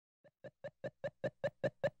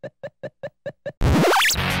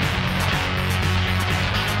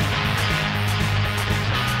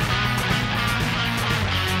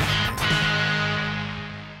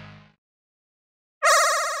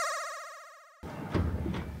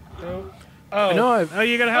Oh. I know Oh,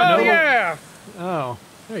 you gotta have. Oh, yeah. Oh,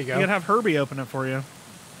 there you go. You gotta have Herbie open it for you.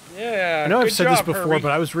 Yeah. I know I've said this job, before, Herbie.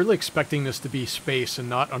 but I was really expecting this to be space and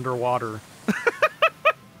not underwater.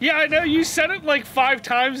 Yeah, I know. You said it like 5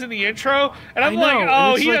 times in the intro, and I'm like, and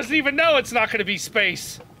oh, it's he like- doesn't even know it's not going to be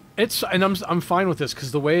space. And I'm fine with this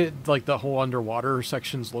because the way like the whole underwater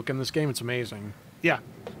sections look in this game, it's amazing. Yeah.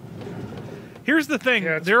 Here's the thing.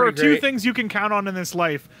 Yeah, it's There are pretty two great. things you can count on in this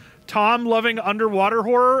life. Tom loving underwater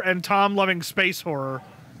horror and Tom loving space horror.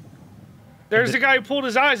 There's the guy who pulled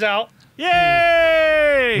his eyes out.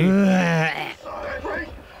 Yay!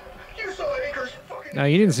 No,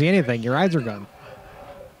 you didn't see anything. Your eyes are gone.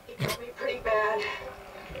 Pretty bad.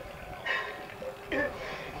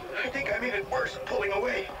 I think I made it worse pulling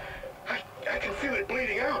away. I can feel it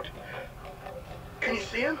bleeding out. Can you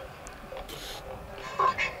see him?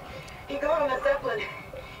 Fuck. He got on the Zeppelin.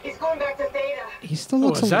 He's going back to Theta. He still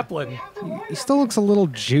looks a Zeppelin. He still looks a little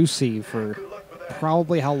juicy for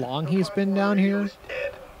probably how long he's been down here.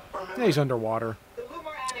 Yeah, he's underwater. The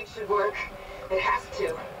Lumar annex should work. It has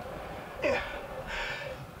to. Yeah.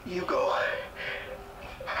 You go.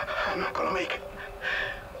 I'm not gonna make it.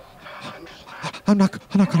 I'm not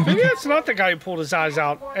gonna. Maybe it's not the guy who pulled his eyes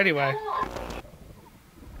out. Anyway.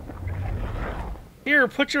 Here,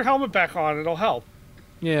 put your helmet back on. It'll help.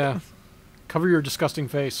 Yeah. Cover your disgusting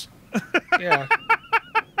face. Yeah.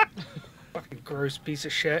 Fucking gross piece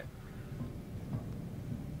of shit.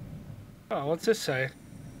 Oh, what's this say?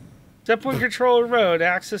 Zeppelin controller road.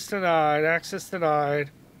 Access denied. Access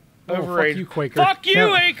denied. Oh, fuck Overrated. you, Quaker. Fuck you,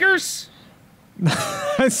 Yeah. Akers!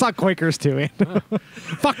 I saw Quakers too. Ando.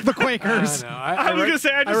 Fuck the Quakers. I was gonna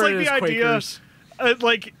say, I just like the idea,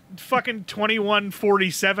 like fucking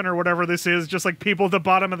 2147 or whatever this is, just like people at the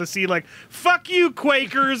bottom of the sea, like, fuck you,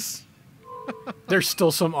 Quakers! There's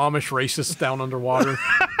still some Amish racists down underwater.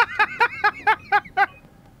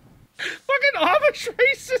 Fucking Amish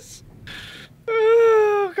racists!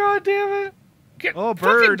 Oh, god damn it. Get Oh, fucking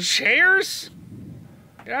bird. chairs!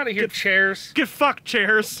 Get out of here, chairs. Get fucked,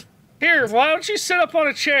 chairs. Here, why don't you sit up on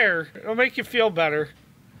a chair? It'll make you feel better.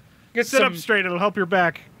 Get Sit up straight, it'll help your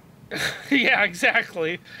back. Yeah,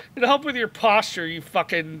 exactly. It'll help with your posture, you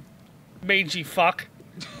fucking mangy fuck.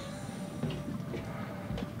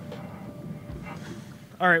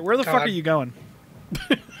 Alright, where the fuck God. are you going?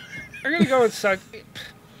 I'm gonna go inside.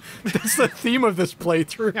 That's the theme of this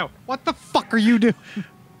playthrough. No, what the fuck are you doing?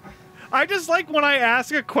 I just like when I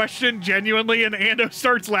ask a question genuinely and Ando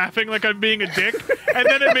starts laughing like I'm being a dick, and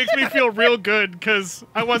then it makes me feel real good because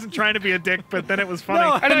I wasn't trying to be a dick, but then it was funny.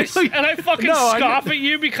 No, and I fucking No, I scoff know- at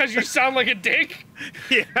you because you sound like a dick.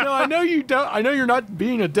 Yeah. No, I know you don't. I know you're not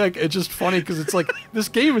being a dick. It's just funny because it's like this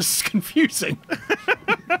game is confusing.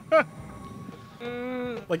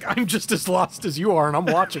 Like I'm just as lost as you are, and I'm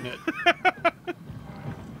watching it.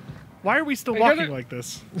 Why are we still I walking gotta- like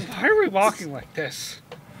this? Why are we walking like this?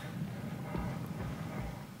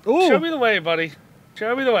 Ooh. Show me the way, buddy.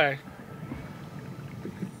 Show me the way.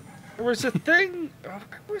 There was a thing. Oh,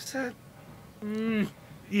 where's that?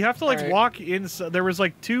 You have to like Alright. walk inside. There was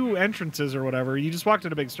like 2 entrances or whatever. You just walked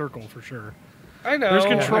in a big circle for sure. I know. There's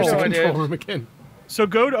control. I know I did. Control room again. So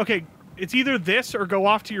go to okay. It's either this or go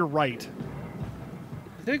off to your right.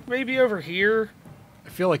 I think maybe over here. I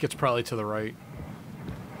feel like it's probably to the right.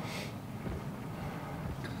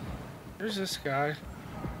 There's this guy.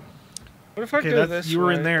 What if I Okay, go that's, this you were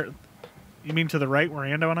way? in there. You mean to the right where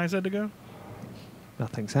Ando and I said to go?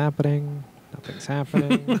 Nothing's happening. Nothing's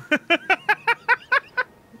happening.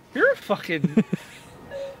 You're a fucking.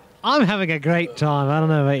 I'm having a great time. I don't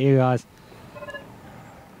know about you guys.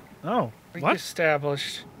 Oh, Link what?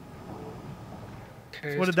 established.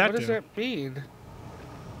 Okay, What did so that what does do? that mean?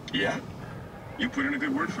 Yeah? You put in a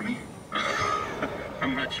good word for me?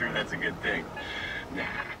 I'm not sure that's a good thing. Nah.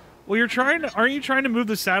 Well, you're trying to. Aren't you trying to move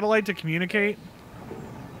the satellite to communicate?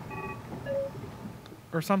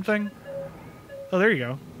 Or something? Oh, there you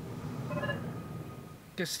go.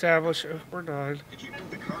 Establish. Oh, we're done. Did you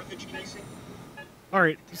build the Carthage casing? All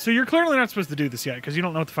right, so you're clearly not supposed to do this yet because you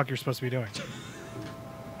don't know what the fuck you're supposed to be doing.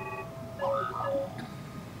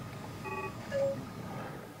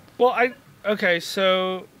 Well, okay,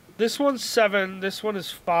 so this one's 7, this one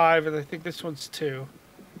is 5, and I think this one's 2.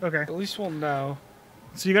 Okay. At least we'll know.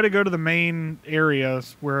 So you got to go to the main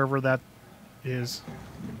areas wherever that is.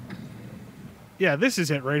 Yeah, this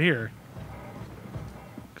is it right here.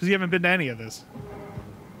 Because you haven't been to any of this.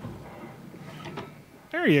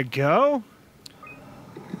 There you go.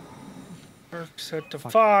 Set to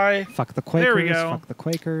 5. Fuck the Quakers. There we go. Fuck the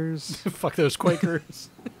Quakers. Fuck those Quakers.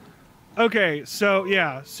 Okay, so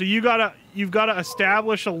yeah, so you've got to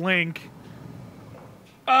establish a link.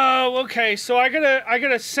 Oh, okay. So I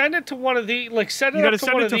gotta send it to one of the set it You up gotta to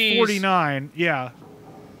send one it of to these. 49. Yeah.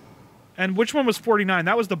 And which one was 49?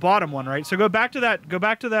 That was the bottom one, right? So go back to that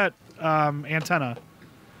antenna.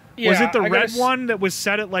 Yeah, was it the I red gotta one that was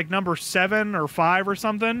set at like number 7 or 5 or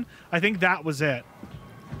something? I think that was it.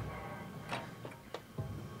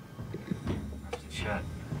 Shit.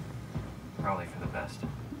 Probably for the best.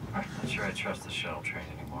 Not sure I trust the shuttle train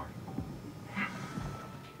anymore.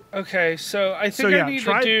 Okay, so I think I need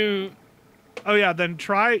to do. Oh yeah, then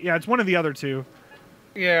try. Yeah, it's one of the other two.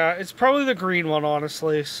 Yeah, it's probably the green one,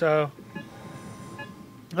 honestly. So.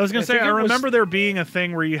 I was gonna say I remember there being a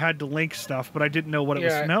thing where you had to link stuff, but I didn't know what it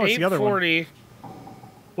was. No, it's the other one.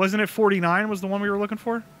 Wasn't it 49? Was the one we were looking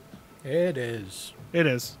for? It is. It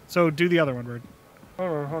is. So do the other one, Bird.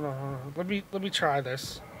 Hold on. Let me try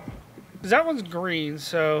this. 'Cause that one's green,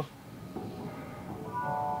 so.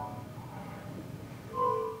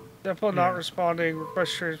 Depot not responding.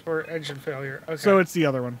 Request transport engine failure. Okay. So it's the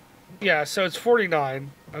other one. Yeah, so it's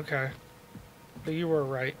 49. Okay. So you were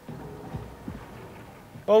right.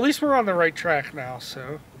 Well, at least we're on the right track now,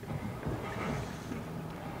 so.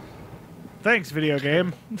 Thanks, video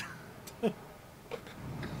game.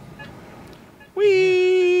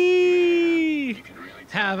 Whee!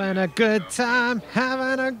 Having a good time,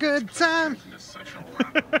 having a good time.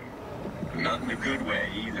 Not in a good way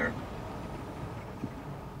either.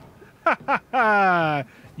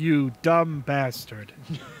 You dumb bastard.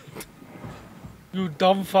 You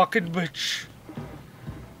dumb fucking bitch.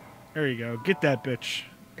 There you go. Get that bitch.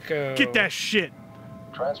 Go. Get that shit.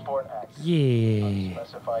 Transport access. Yeah.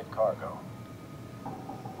 Unspecified cargo.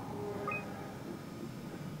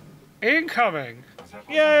 Incoming.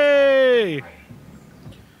 Yay!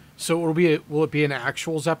 So will it be an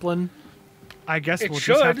actual Zeppelin? I guess It we'll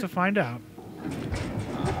should. just have to find out.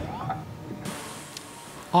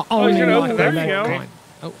 Oh, you know, there you go.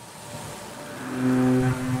 Oh.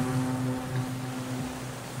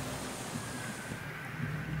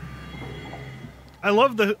 I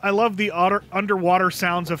love the underwater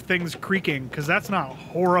sounds of things creaking because that's not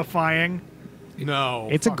horrifying. No.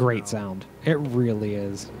 It's a great sound. It really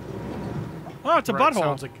is. Oh, it's a Right,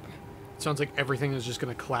 butthole. Sounds like everything is just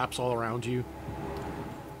going to collapse all around you.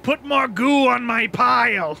 Put more goo on my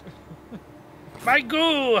pile. My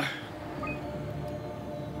goo.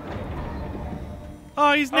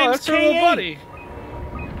 Oh, his name's That's our little K8. buddy.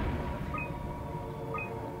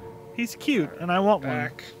 He's cute, and I want one.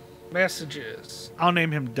 Back. Messages. I'll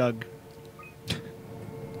name him Doug.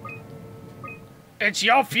 It's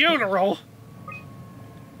your funeral.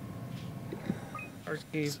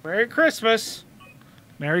 Merry Christmas.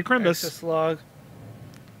 Merry Crimbus. Access log.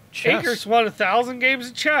 Chess. Akers won 1,000 games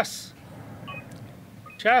of chess.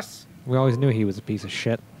 Chess. We always knew he was a piece of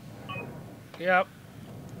shit. Yep.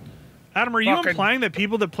 Adam, are you Fucking- implying that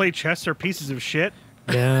people that play chess are pieces of shit?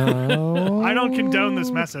 No. I don't condone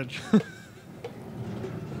this message.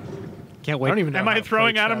 Can't wait. I don't even know Am how I to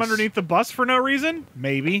throwing play Adam chess. underneath the bus for no reason?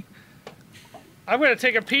 Maybe. I'm going to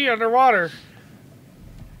take a pee underwater.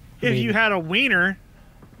 If you had a wiener.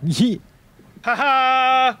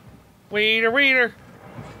 Ha-ha! Wiener, wiener.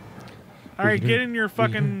 All right, get in your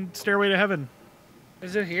fucking stairway to heaven.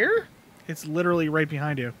 Is it here? It's literally right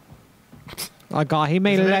behind you. Oh god, he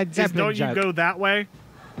made a Isn't Led it? Zeppelin Don't joke. you go that way?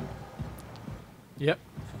 Yep.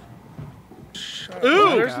 Ooh!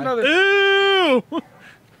 There's another. Ooh!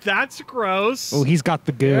 That's gross. Oh, he's got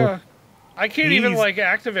the goo. Yeah. I can't even, He's-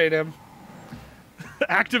 activate him.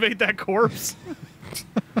 Activate that corpse.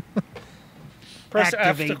 Press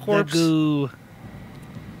Activate F to corpse. the goo.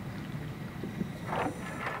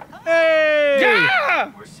 Hey!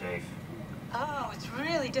 Yeah! We're safe. Oh, it's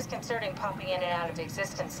really disconcerting popping in and out of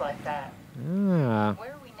existence like that. Ah.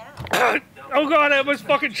 Where are we now? Oh god, I almost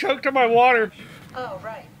fucking choked on my water. Oh,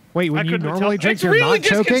 right. Wait, I when you couldn't normally tell- drink, It's you're really not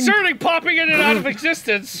choking? disconcerting popping in and out of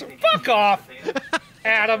existence. Fuck off.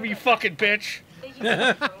 Adam, you fucking bitch.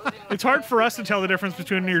 It's hard for us to tell the difference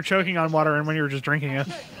between when you're choking on water and when you're just drinking it.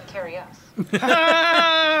 Sure, you can carry us.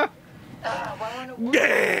 Ah!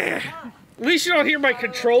 Yeah. At least you don't hear my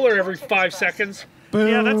controller every 5 seconds.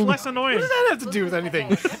 Yeah, that's less annoying. What does that have to do with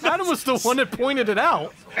anything? Adam was the one that pointed it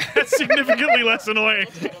out. That's significantly less annoying.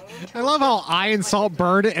 I love how I insult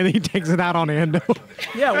Bird and he takes it out on Ando.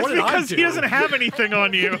 Yeah, That's what did I because do? he doesn't have anything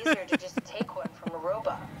on you. Easier to just take one from a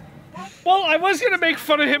robot. Well, I was going to make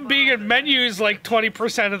fun of him being in menus like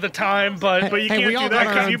 20% of the time, but But you Hey, can't we do all that got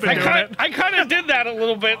our because own you've been thing. doing it. I kind of did that a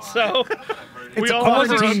little bit, so. We a all have our own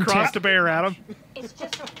quarantine cross tip. to bear, Adam. It's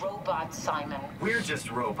just a robot, Simon. We're just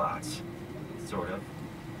robots. Sort of.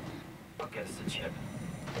 I'll get us a chip.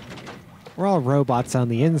 We're all robots on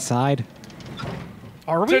the inside.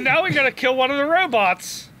 Are we? So now we gotta kill one of the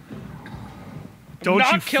robots. Don't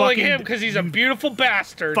not you killing fucking, him because he's a beautiful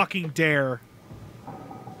bastard. Fucking dare.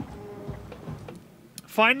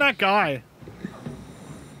 Find that guy.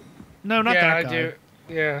 No, not that guy. do.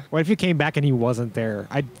 Yeah. What if you came back and he wasn't there?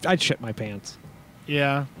 I'd shit my pants.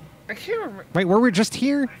 Yeah. I can't remember. Wait, were we just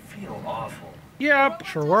here? I feel awful. Yep.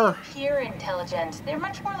 Sure were. Pure intelligent. They're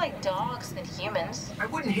much more like dogs than humans. I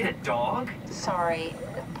wouldn't hit a dog. Sorry,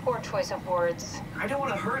 poor choice of words. I don't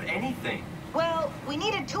want to hurt anything. Well, we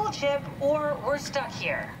need a tool chip or we're stuck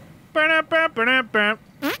here. Oh,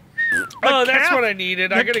 that's what I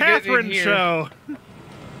needed. I gotta get in here. Show.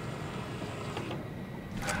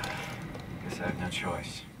 Guess I have no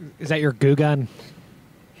choice. Is that your goo gun?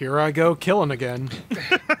 Here I go killing again.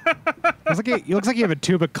 Looks like you have a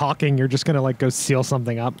tube of caulking. You're just gonna like go seal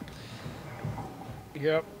something up.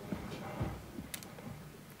 Yep.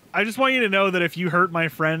 I just want you to know that if you hurt my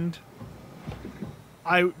friend,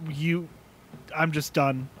 I'm just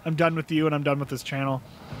done. I'm done with you, and I'm done with this channel.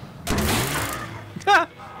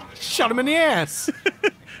 Shot him in the ass.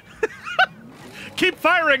 Keep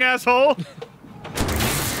firing, asshole.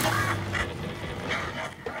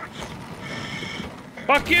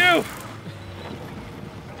 Fuck you!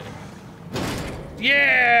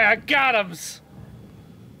 Yeah, I got him.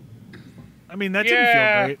 I mean, that didn't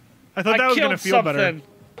feel great. I thought that was going to feel better.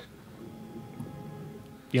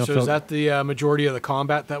 So is that the majority of the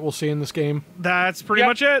combat that we'll see in this game? That's pretty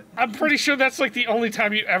much it. I'm pretty sure that's like the only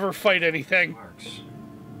time you ever fight anything.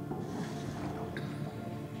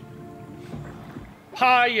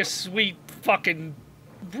 Hi, you sweet fucking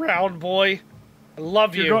brown boy. I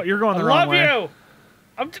love you. You're going the wrong way. I love you.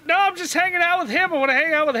 I'm just hanging out with him. I want to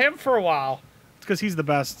hang out with him for a while. It's because he's the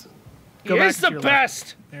best. He is the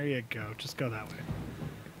best. There you go. Just go that way.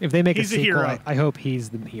 If they make a He's a sequel, hero. I hope he's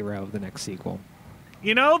the hero of the next sequel.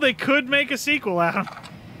 You know, they could make a sequel, Adam.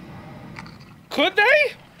 Could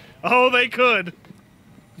they? Oh, they could.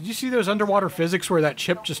 Did you see those underwater physics where that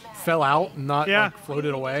chip just fell out and not like,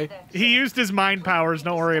 floated away? He used his mind powers.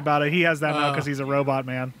 Don't worry about it. He has that now because he's a robot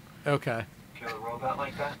man. Okay. Kill a robot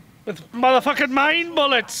like that? With motherfucking mind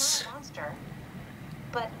bullets. Monster.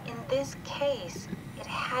 But in this case, it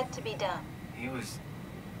had to be done. He was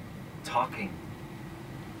talking.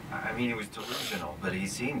 I mean, he was delusional, but he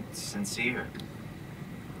seemed sincere.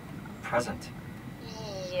 Present.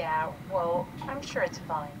 Yeah, well, I'm sure it's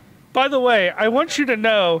fine. By the way, I want you to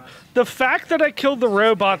know, the fact that I killed the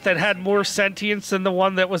robot that had more sentience than the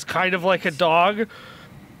one that was kind of like a dog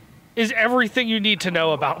is everything you need to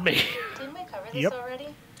know about me. Didn't we cover this already?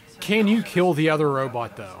 Can you kill the other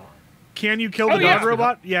robot, though? Can you kill the dog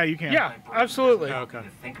robot? Yeah, you can. Yeah, absolutely. Okay.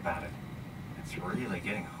 Think about it. It's really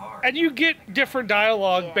getting hard. And you get different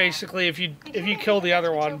dialogue, basically, if you kill the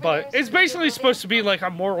other one, but it's basically supposed to be like a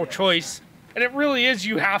moral choice, and it really is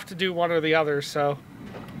you have to do one or the other, so...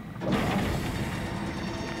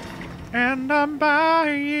 And I'm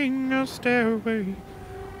buying a stairway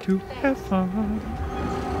to heaven.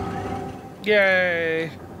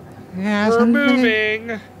 Yay. We're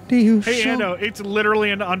moving. Hey, Ando, it's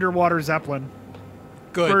literally an underwater Zeppelin.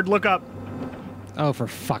 Good. Bird, look up. Oh, for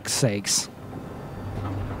fuck's sakes.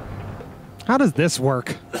 How does this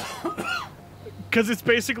work? Because it's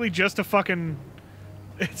basically just a fucking...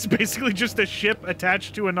 It's basically just a ship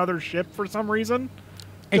attached to another ship for some reason.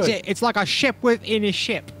 It's like a ship within a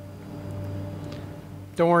ship.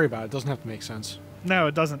 Don't worry about it. It doesn't have to make sense. No,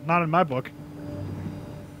 it doesn't. Not in my book.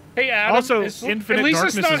 Hey, Adam. Also, at Infinite least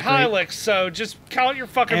Darkness it's not is great. Hylix, so just count your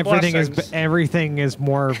fucking blessings. Everything is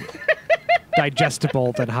more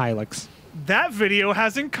digestible than Hylix. That video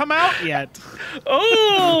hasn't come out yet.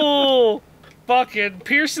 Oh! Fucking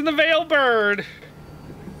piercing the veil bird.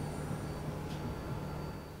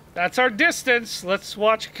 That's our distance. Let's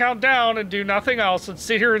watch it count down and do nothing else. Let's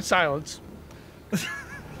sit here in silence. You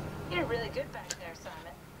did really good back there,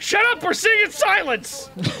 Simon. Shut up! We're sitting in silence!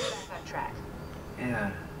 Back on track.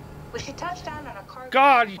 Yeah. We should touch down on a cargo.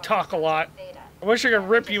 God, you talk a lot. I wish I could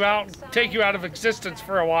rip you out and take you out of existence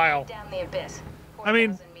for a while. Down the abyss. I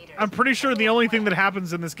mean, I'm pretty sure the only thing that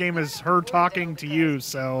happens in this game is her talking to you,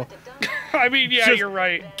 so... I mean, yeah, Just you're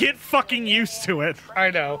right. Get fucking used to it.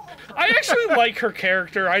 I know. I actually like her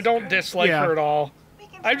character. I don't dislike her at all.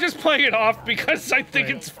 I'm just playing it off because I think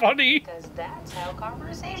it's funny. Because that's how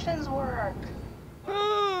conversations work.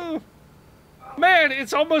 Oh. Man,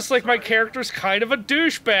 it's almost like my character's kind of a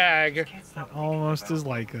douchebag. It almost is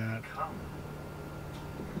like that.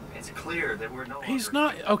 It's clear that we're no He's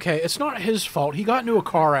not... Okay, it's not his fault. He got into a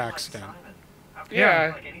car accident.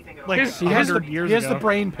 Yeah. Like He has 100 years He has ago. the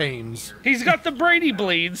brain pains. He's got the Brady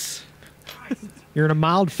bleeds. You're in a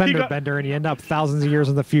mild fender bender and you end up thousands of years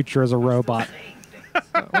in the future as a robot.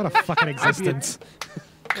 What a fucking existence.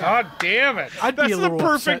 God damn it. I'd be That's a the little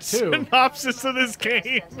perfect upset, too. synopsis of this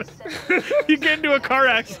game. You get into a car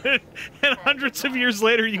accident, and hundreds of years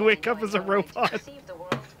later, you wake up as a robot.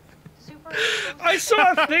 I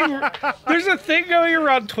saw a thing. There's a thing going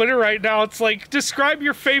around Twitter right now. It's like, describe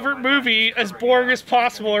your favorite movie as boring as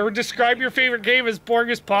possible, or describe your favorite game as boring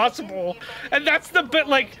as possible. And that's the bit.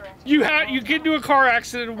 Like, you get into a car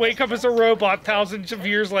accident and wake up as a robot thousands of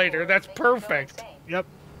years later. That's perfect. Yep.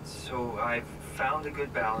 So I've found a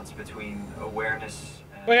good balance between awareness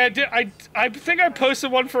and... Like I think I posted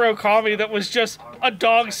one for Okami that was just a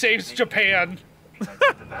dog saves Japan. I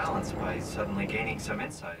did the balance by suddenly gaining some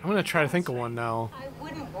insight. I'm gonna try to think of one now.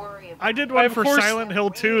 I did one Of for course- Silent Hill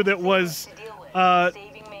 2 that was,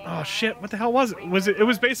 oh shit, what the hell was it? It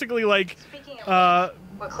was basically like,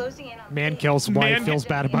 Man kills wife, feels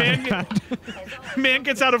bad about it. man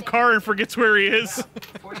gets out of car and forgets where he is.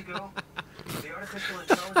 Before you go, the artificial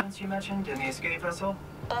intelligence you mentioned in the escape vessel?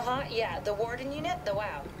 Yeah, the warden unit, the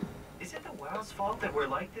WOW. Is it the WOW's fault that we're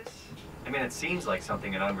like this? I mean, it seems like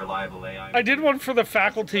something an unreliable AI... I did one for the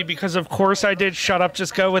faculty because, of course, I did. Shut up,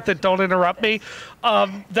 just go with it. Don't interrupt me.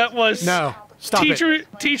 That was No, stop it.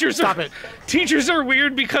 Teachers Stop are, it. Teachers are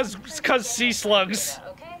weird because sea slugs.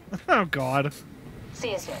 Oh god.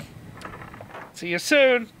 See you soon. See you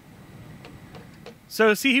soon.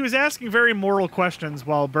 So, see, he was asking very moral questions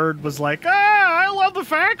while Bird was like, I love the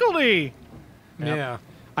faculty. Yeah.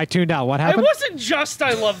 I tuned out. What It happened? wasn't just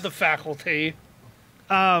I love the faculty.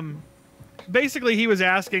 Basically, he was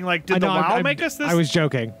asking, like, did the WoW make us this? I was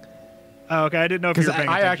joking. Oh, okay, I didn't know if you were paying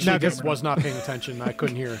I attention. actually just was not paying attention. I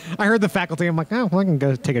couldn't hear. I heard the faculty. I'm like, oh, well, I can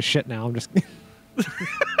go take a shit now. I'm just.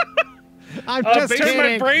 I'm just turn my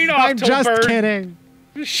kidding. brain off, I'm just Tilburg. kidding.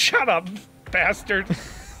 Shut up, bastard.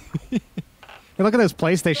 Hey, look at those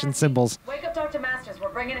PlayStation symbols. Wake up, Dr. Masters. We're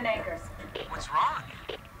bringing in anchors. What's wrong?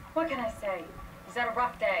 What can I say? He's had a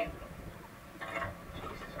rough day.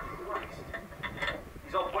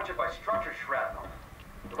 He's all butchered by structure shrapnel.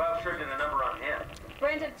 The WOW sure did a number on him.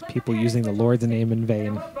 Brandon, flip People the using the switch. Lord's name in They're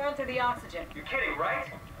vain. both burned through the oxygen. You're kidding, right?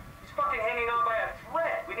 He's fucking hanging on by a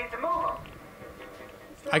thread. We need to move him.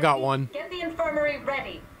 I got one. Get the infirmary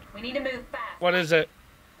ready. We need to move fast. What is it?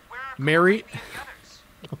 Mary.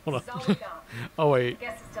 Hold This is all on. we got. Oh wait.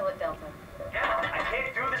 Guess it's still at Delta. Yeah, I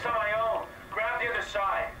can't do this on my own. Grab the other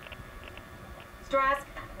side. Strask,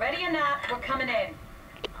 ready or not, we're coming in.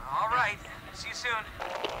 All right. See you soon.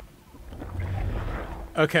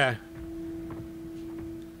 Okay.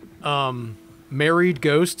 Married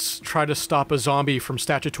ghosts try to stop a zombie from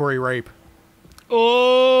statutory rape.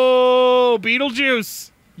 Oh,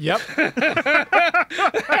 Beetlejuice. Yep.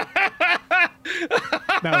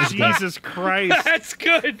 That was good. Jesus Christ. That's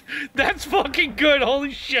good. That's fucking good.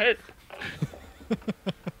 Holy shit.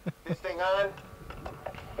 This thing on?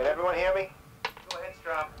 Can everyone hear me? Go ahead,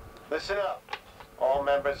 Strom. Listen up, all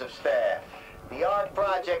members of staff. The ARC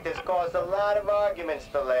project has caused a lot of arguments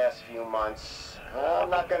the last few months. I'm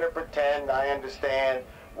not going to pretend I understand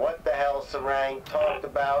what the hell Sarang talked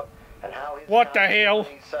about and how his What the hell?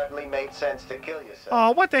 company suddenly made sense to kill yourself.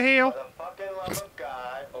 Oh, what the hell? For the fucking love of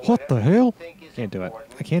God, or What the whatever you hell? think is Can't do it.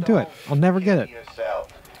 important, I can't do it. don't I'll never get it. kill yourself.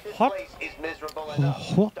 This What? place is miserable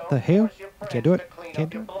enough. What Don't the hell? force your Can't do it. friends to clean Can't up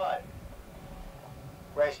do your it. blood.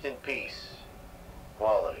 Rest in peace.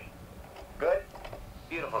 Quality. Good?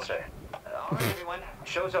 Beautiful, sir. All right, everyone.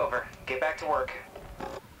 Show's over. Get back to work.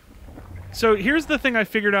 So here's the thing I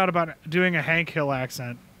figured out about doing a Hank Hill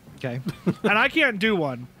accent. Okay. And I can't do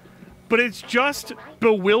one. But it's just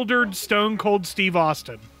bewildered Stone Cold Steve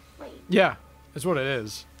Austin. Yeah. That's what it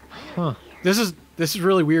is. Huh. This is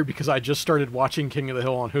really weird because I just started watching King of the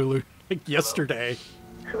Hill on Hulu like yesterday.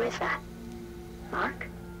 Who is that? Mark?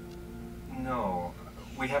 No,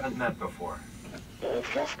 we haven't met before. Is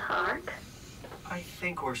this Mark? I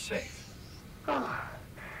think we're safe. Oh,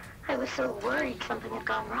 I was so worried something had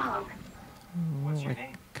gone wrong. What's your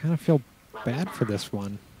name? Kind of feel bad for this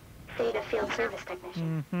one. Theta Field Service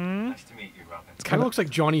Technician. Nice to meet you, Robin. It kind of looks like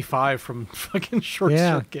Johnny Five from fucking Short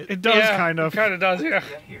Yeah. Circuit. It does Yeah, kind of. It kind of does, yeah.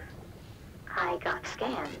 Get here. I got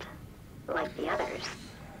scanned, like the others.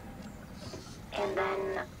 And then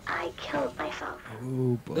I killed myself.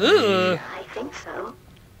 Oh boy. Ugh. I think so.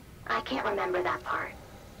 I can't remember that part.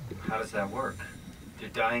 How does that work?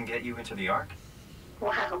 Did dying get you into the Ark?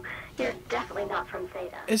 Wow, you're definitely not from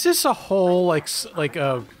Theta. Is this a whole like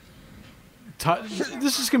a?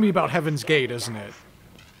 This is gonna be about Heaven's Gate, isn't it?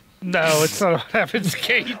 No, it's not Heaven's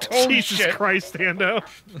Gate. Holy Jesus shit. Christ, Ando.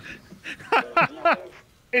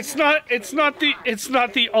 It's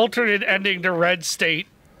not the alternate ending to Red State.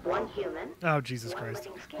 One human, Oh, Jesus one Christ.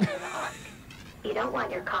 living skin in the Ark. You don't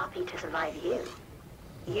want your copy to survive you.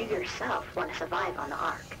 You yourself want to survive on the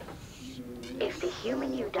Ark. If the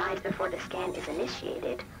human you died before the scan is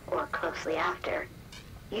initiated, or closely after,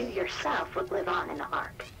 you yourself would live on in the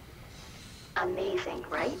Ark. Amazing,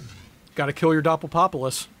 right? Gotta kill your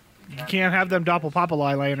Doppelpopulus. You can't have them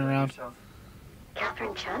Doppelpopuli laying around.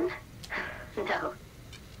 Catherine Chun? No.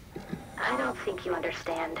 I don't think you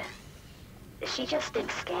understand. She just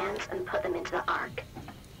did scans and put them into the Ark.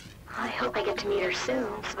 I hope I get to meet her soon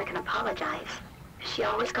so I can apologize. She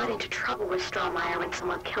always got into trouble with Strohmeyer when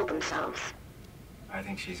someone killed themselves. I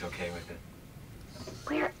think she's okay with it.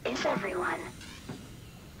 Where is everyone?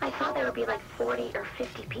 I thought there would be like 40 or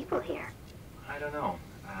 50 people here. I don't know.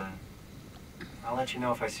 I'll let you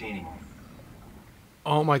know if I see anyone.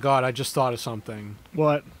 Oh my god, I just thought of something.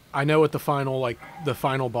 What? I know what the final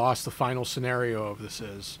boss, the final scenario of this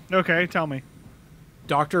is. Okay, tell me.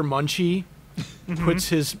 Dr. Munchie puts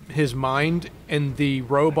his mind in the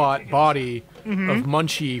robot body of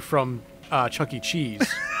Munchie from Chuck E. Cheese.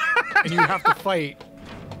 And you have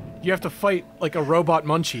to fight like a robot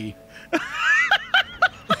Munchie.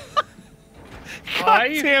 God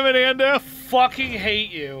damn it, Ando. Fucking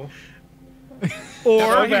hate you.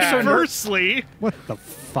 Or conversely, what the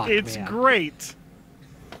fuck? It's man? Great.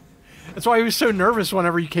 That's why he was so nervous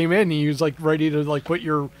whenever you came in. He was like ready to like put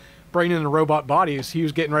your brain in a robot body. So he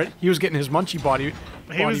was getting ready. He was getting his Munchie body.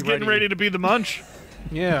 He was getting ready to be the Munch.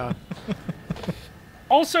 Yeah.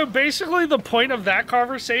 Also, basically, the point of that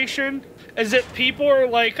conversation is that people are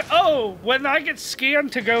like, "Oh, when I get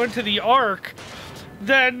scanned to go into the Ark,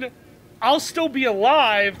 then I'll still be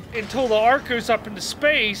alive until the Ark goes up into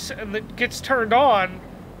space and it gets turned on.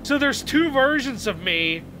 So there's two versions of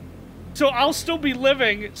me. So I'll still be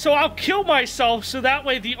living. So I'll kill myself so that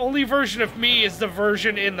way the only version of me is the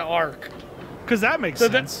version in the Ark." Because that makes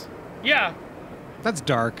sense. Yeah. That's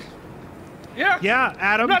dark. Yeah. Yeah,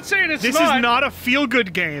 Adam. I'm not saying it's this not. is not a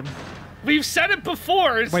feel-good game. We've said it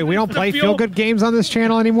before. Wait, we don't play feel-good games on this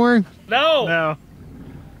channel anymore? No. No.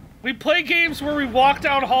 We play games where we walk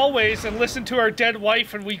down hallways and listen to our dead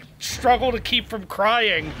wife and we struggle to keep from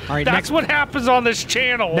crying. All right, That's what happens on this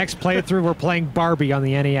channel. Next playthrough, we're playing Barbie on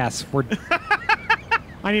the NES.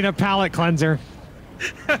 I need a palate cleanser.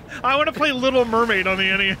 I want to play Little Mermaid on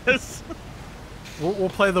the NES. We'll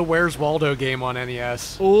play the Where's Waldo game on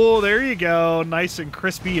NES. Oh, there you go. Nice and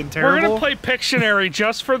crispy and terrible. We're going to play Pictionary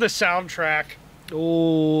just for the soundtrack.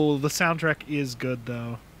 Oh, the soundtrack is good,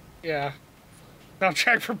 though. Yeah.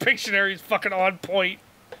 Soundtrack for Pictionary is fucking on point.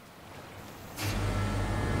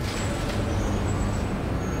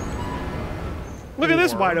 Look at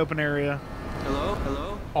this wide open area. Hello?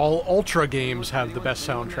 Hello? All Ultra games have the best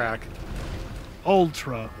soundtrack.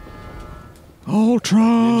 Ultra. Ultra.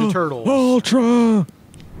 Ninja Turtles. Ultra.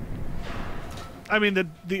 I mean,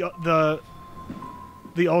 the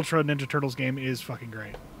Ultra Ninja Turtles game is fucking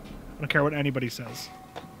great. I don't care what anybody says.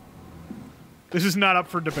 This is not up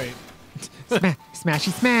for debate.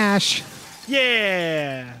 Smashy smash.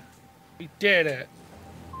 Yeah. We did it.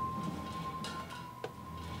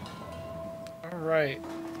 All right.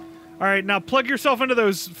 All right, now plug yourself into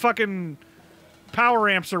those fucking power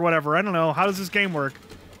amps or whatever. I don't know. How does this game work?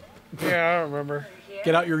 Yeah, I don't remember.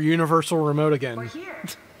 Get out your universal remote again. We're here.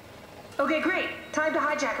 Okay, great. Time to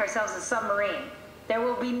hijack ourselves a submarine. There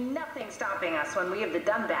will be nothing stopping us when we have the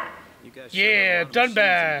Dunbat. You guys yeah,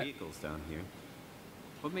 Dunbat. Vehicles down here.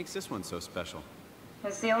 What makes this one so special?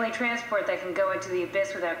 It's the only transport that can go into the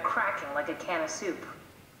abyss without cracking like a can of soup.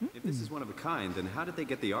 If this is one of a kind, then how did they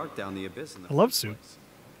get the Ark down the abyss in the I love soup.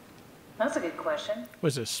 That's a good question.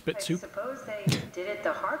 Was this spit soup? I suppose they did it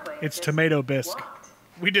the hard way. It's tomato bisque. Walked.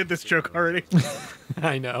 We did this joke already.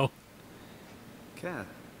 I know. Kath.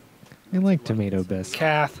 I like tomato bisque.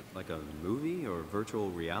 Kath. Like a movie or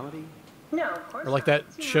virtual reality? No, of course Or like not.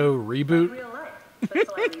 that show Reboot? Real life, but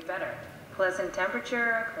slightly better. Pleasant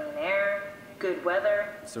temperature, clean air, good weather.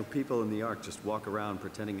 So people in the Ark just walk around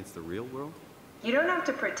pretending it's the real world? You don't have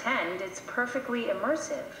to pretend. It's perfectly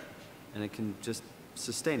immersive. And it can just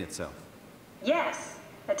sustain itself? Yes.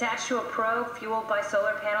 Attached to a probe fueled by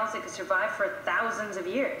solar panels, it could survive for thousands of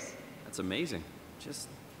years. That's amazing. Just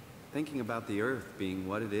thinking about the Earth being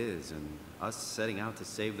what it is and us setting out to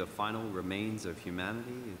save the final remains of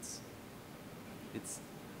humanity, it's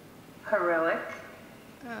Heroic.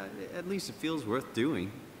 at least it feels worth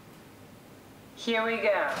doing. Here we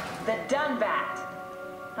go. The Dunbat.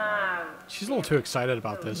 She's a little too excited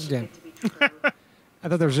about this. Yeah. I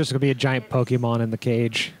thought there was just going to be a giant Pokemon in the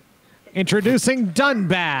cage. Introducing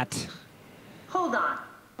Dunbat. Hold on.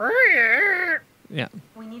 Yeah.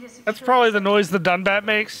 We need a That's probably the noise the Dunbat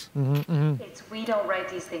makes. It's we don't write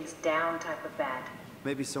these things down type of bad.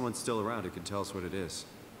 Maybe someone's still around who can tell us what it is.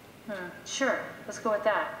 Sure, let's go with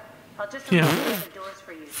that. I'll just Yeah. open the doors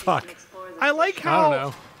for you so you can explore the I like station. I don't how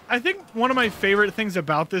know. I think one of my favorite things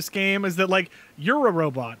about this game is that like you're a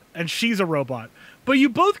robot and she's a robot, but you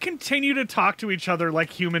both continue to talk to each other like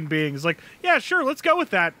human beings. Like, yeah, sure, let's go with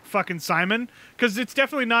that, fucking Simon, because it's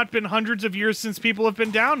definitely not been hundreds of years since people have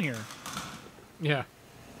been down here. Yeah.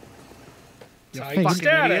 Type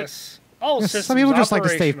status. All systems Some people just like to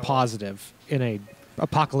stay operational. positive in a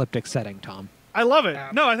apocalyptic setting, Tom. I love it.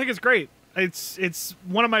 No, I think it's great. It's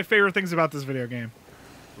one of my favorite things about this video game.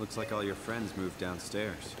 Looks like all your friends moved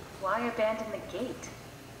downstairs. Why abandon the gate?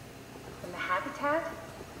 And the habitat?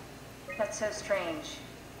 That's so strange.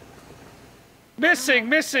 Missing,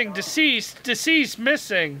 deceased,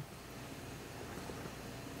 missing.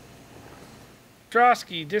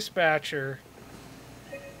 Drosky, dispatcher.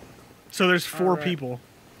 So there's 4 All right. people.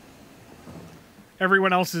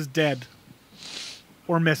 Everyone else is dead.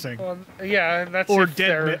 Or missing. Well, yeah, that's Or if dead.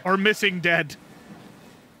 they're- Or missing dead.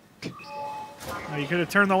 Oh, you could have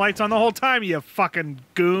turned the lights on the whole time, you fucking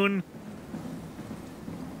goon.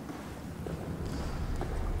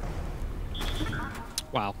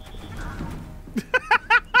 Wow.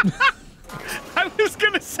 I was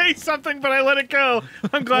going to say something, but I let it go.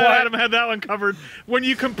 I'm glad What? Adam had that one covered. When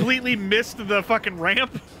you completely missed the fucking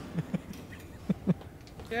ramp.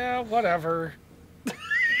 Yeah, whatever.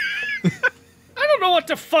 I don't know what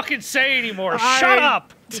to fucking say anymore. Shut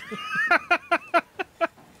up.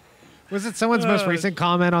 Was it someone's most recent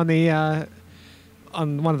comment on the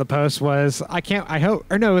on one of the posts was I hope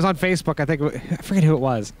or no, it was on Facebook. I think I forget who it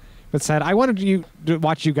was, but said I wanted you to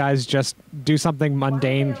watch you guys just do something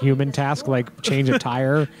mundane human task like change a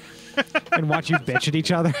tire and watch you bitch at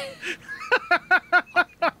each other.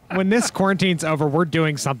 When this quarantine's over, we're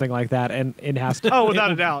doing something like that, and it has to. Oh,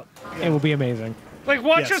 without a doubt. It will be amazing. Like,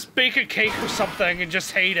 watch Yes. us bake a cake or something and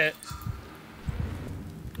just hate it.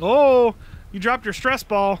 Oh, you dropped your stress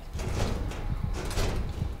ball.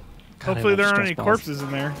 God, Hopefully I there love aren't any stress balls. corpses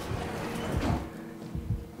in there.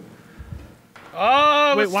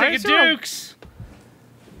 Oh, Wait, let's why take is a there a- Dukes.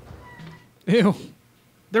 Ew.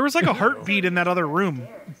 There was like a heartbeat in that other room.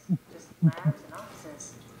 Just labs and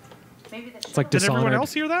offices. Maybe the It's like Did everyone Dishonored.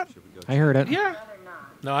 else hear that? I heard it. Yeah.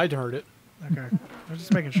 No, I'd heard it. Okay. I was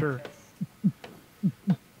just making sure.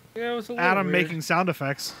 Yeah, it was a little Adam weird. making sound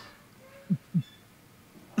effects.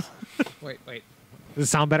 Wait. Does it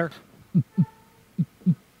sound better?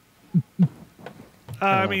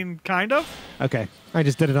 I mean, kind of. Okay. I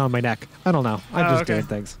just did it on my neck. I don't know. I'm Oh, just okay. doing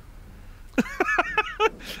things.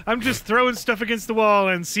 I'm just throwing stuff against the wall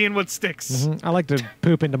and seeing what sticks. I like to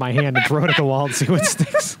poop into my hand and throw it at the wall and see what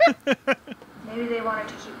sticks. Maybe they wanted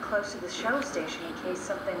to keep close to the shuttle station in case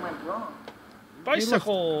something went wrong.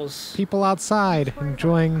 Bicycles. People outside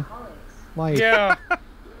enjoying life. Yeah.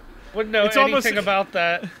 Wouldn't know It's almost- anything about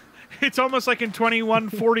that. It's almost like in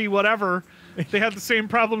 2140 whatever, they had the same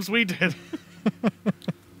problems we did.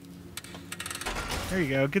 There you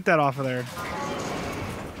go. Get that off of there.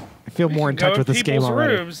 I feel more in Go touch with this game people's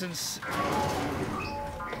already. rooms and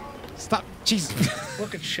Stop. Jesus.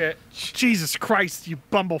 look at shit. Jesus Christ, you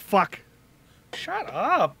bumblefuck. Shut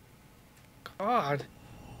up. God.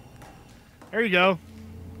 There you go.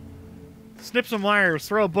 Snip some wires.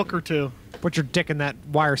 Throw a book or two. Put your dick in that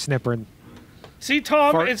wire snipper and See,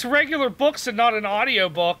 Tom, Fart. it's regular books and not an audio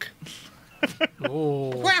book.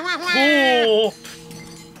 Oh, Cool.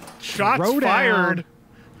 Shots Throw down. fired.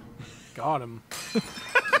 got him.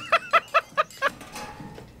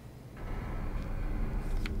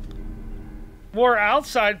 More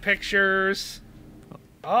outside pictures.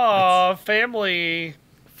 Oh, family.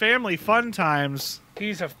 Family fun times.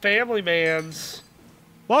 He's a family man's.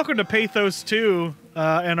 Welcome to Pathos 2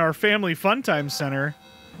 and our Family Fun Time Center,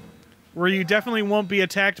 where you definitely won't be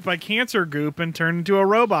attacked by cancer goop and turn into a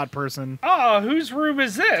robot person. Oh, whose room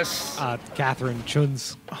is this? Catherine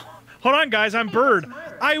Chun's. Hold on, guys, I'm Bird.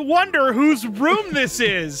 I wonder whose room this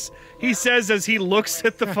is, he says as he looks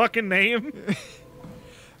at the fucking name.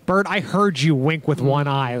 Bert, I heard you wink with one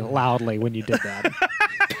eye loudly when you did that.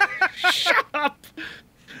 Shut up.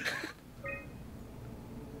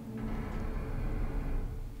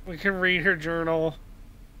 We can read her journal.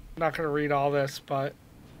 I'm not going to read all this, but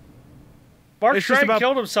Mark It's just Strike about-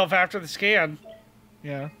 killed himself after the scan.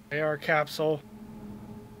 Yeah. AR capsule.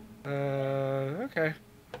 Okay.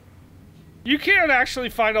 You can actually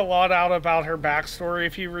find a lot out about her backstory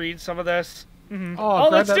if you read some of this. Oh, Oh,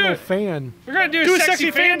 grab let's that do little it. fan. We're going to do a sexy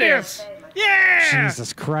fan dance. Yeah!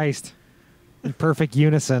 Jesus Christ. In perfect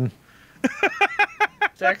unison.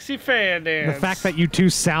 Sexy fan dance. The fact that you two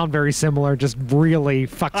sound very similar just really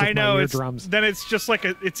fucks with I know, my it's, eardrums. then it's just like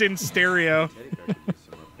it's in stereo. Teddy bear could use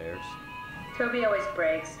some repairs. Toby always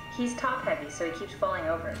breaks. He's top heavy, so he keeps falling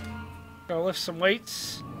over. Gonna lift some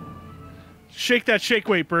weights. Shake that shake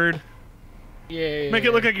weight, Bird. Yeah. Make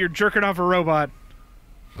it look like you're jerking off a robot.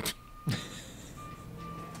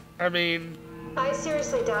 I mean... I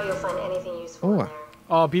seriously doubt you'll find anything useful in there.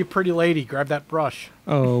 Oh, be a pretty lady. Grab that brush.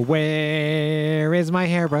 Oh, where is my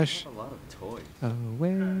hairbrush? A lot of toys. Oh,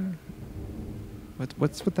 where?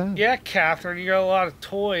 What's with that? Yeah, Catherine, you got a lot of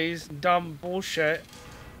toys and dumb bullshit.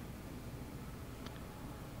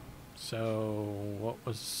 So, what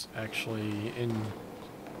was actually in...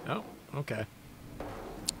 Oh, okay.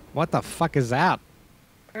 What the fuck is that?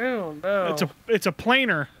 I don't know. It's a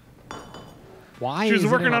planer. Why? She was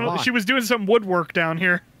working on. She was doing some woodwork down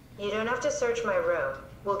here. You don't have to search my room.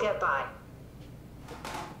 We'll get by.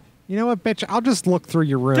 You know what, bitch? I'll just look through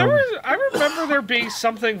your room. I remember there being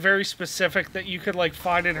something very specific that you could like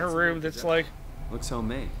find in her room that's like... Looks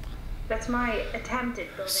homemade. That's my attempt at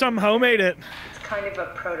building. Some homemade it. It's kind of a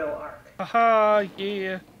proto-arc. Haha,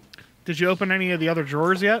 yeah. Did you open any of the other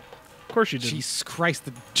drawers yet? Of course you did. Jesus Christ,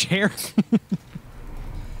 the chair.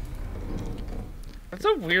 That's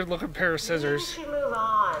a weird looking pair of scissors. We should move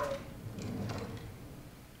on. What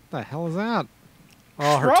the hell is that?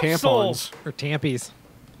 Oh, her tampons. Her tampies.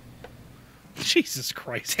 Jesus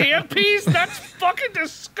Christ. Tampies? That's fucking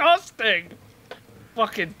disgusting.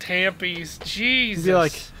 Fucking tampies.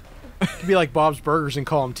 Jesus. It'd be like Bob's Burgers and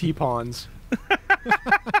call them T-pons.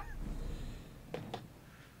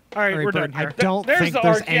 All right, we're done I here. don't There's think the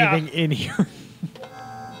there's arc, yeah. anything in here.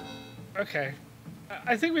 Okay.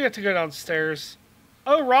 I think we have to go downstairs.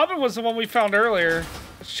 Oh, Robin was the one we found earlier.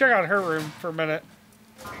 Let's check out her room for a minute.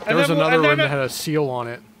 There was another room that had a seal on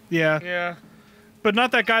it. Yeah. Yeah. But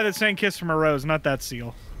not that guy that sang Kiss from a Rose, not that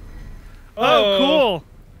seal. Oh. Oh, cool.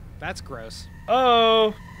 That's gross.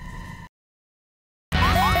 Oh.